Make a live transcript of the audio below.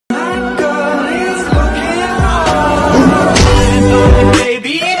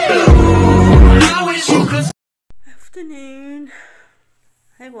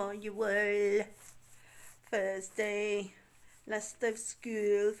How are you all? Thursday, last day of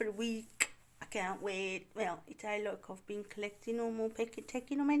school for the week. I can't wait. Well, it's all like I've been collecting them or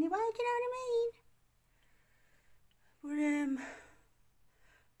taking them anyway, do you know what I mean?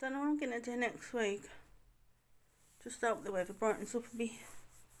 But don't know what I'm gonna do next week. Just hope the weather brightens up a bit.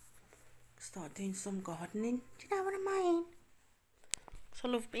 Start doing some gardening, do you know what I mean? So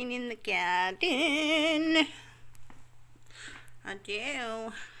I love being in the garden. I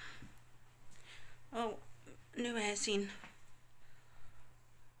do. Oh, new hair's in.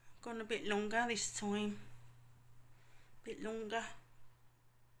 Gone a bit longer this time. Bit longer.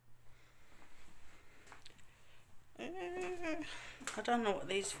 I don't know what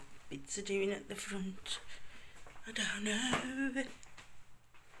these bits are doing at the front. I don't know.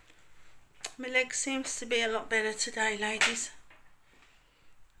 My leg seems to be a lot better today, ladies.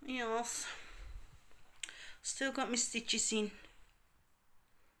 Yes. Still got my stitches in.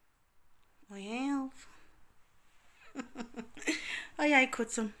 I have. I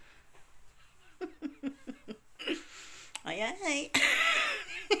cut them. I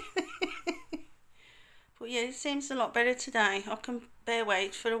But yeah, it seems a lot better today. I can bear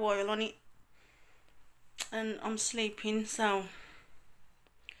weight for a while on it. And I'm sleeping, so...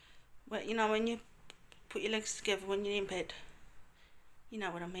 Well, you know, when you put your legs together when you're in bed. You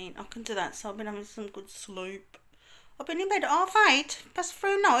know what I mean. I can do that, so I've been having some good sleep. I've been in bed at 8:30, past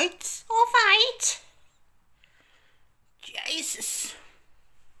 3 nights. 8:30. Jesus.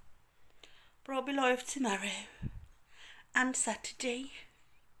 But I'll be live tomorrow. And Saturday.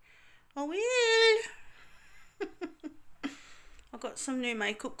 I will. I've got some new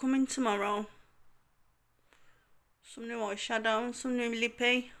makeup coming tomorrow. Some new eyeshadow and some new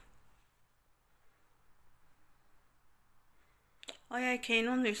lippy. I ain't keen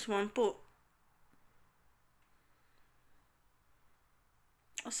on this one, but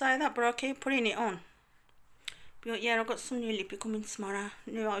I say that, but I keep putting it on. But yeah, I've got some new lippy coming tomorrow.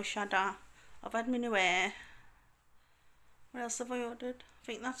 New eyeshadow. I've had my new hair. What else have I ordered? I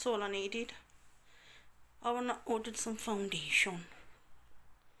think that's all I needed. I ordered some foundation.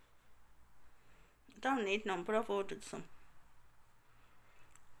 I don't need none, but I've ordered some.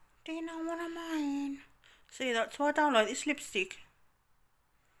 Do you know what I mean? See, that's why I don't like this lipstick.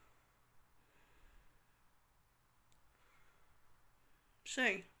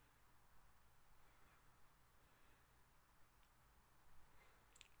 See?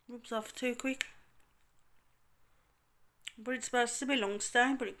 Rubs off too quick. But it's supposed to be long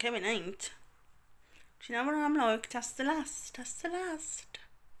stay, but it Kevin ain't. Do you know what I'm like? That's the last. That's the last.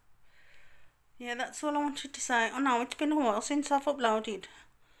 Yeah, that's all I wanted to say. I know it's been a while since I've uploaded.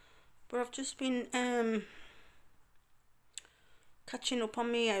 But I've just been catching up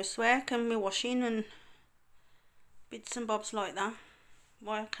on my housework and my washing and bits and bobs like that.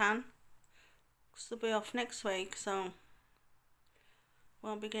 Why I can. Because they'll be off next week, so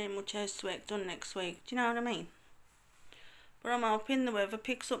won't be getting much housework done next week. Do you know what I mean? But I'm hoping the weather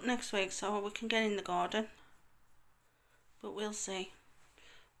picks up next week so we can get in the garden. But we'll see.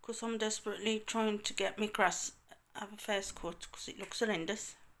 Because I'm desperately trying to get my grass have a first cut because it looks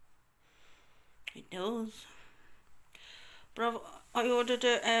horrendous. It does. But I ordered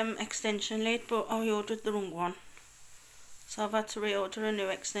a extension lead, but I ordered the wrong one. So I've had to reorder a new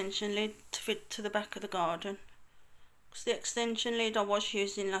extension lead to fit to the back of the garden. Because the extension lead I was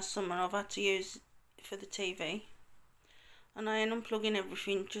using last summer, I've had to use for the TV. And I ain't unplugging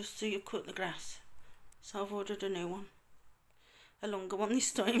everything just so you cut the grass. So I've ordered a new one. A longer one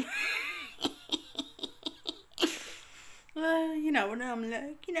this time. You know what I'm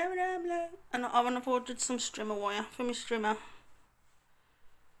like. You know what I'm like. And I've ordered some strimmer wire for my strimmer.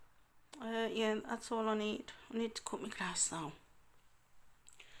 Yeah, that's all I need. I need to cut my grass now.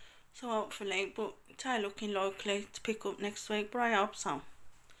 So hopefully, but it's looking likely to pick up next week, but I hope so.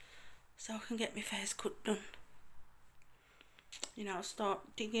 So I can get my face cut done. You know, start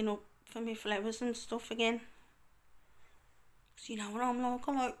digging up for my flowers and stuff again. Cause you know what I'm like,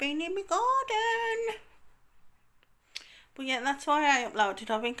 I like being in my garden. But yeah, that's why I uploaded.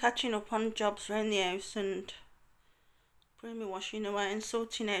 I've been catching up on jobs around the house and putting my washing away and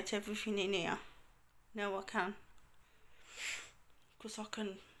sorting out everything in here. Now I can. Because I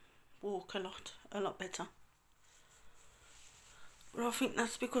can walk a lot better. But I think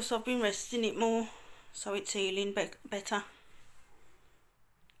that's because I've been resting it more, so it's healing better.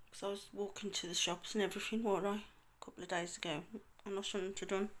 Because I was walking to the shops and everything, weren't I? A couple of days ago, and I shouldn't have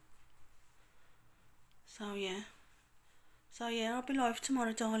done. So yeah. I'll be live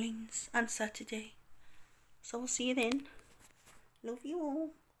tomorrow, darlings, and Saturday. So I'll see you then. Love you all.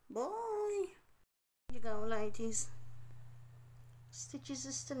 Bye. Here you go, ladies. Stitches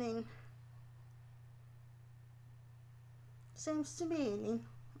are still in. Seems to be healing.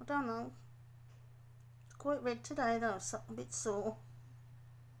 I don't know. It's quite red today though, so a bit sore.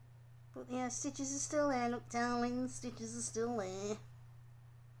 But yeah, stitches are still there. Look, darling, stitches are still there.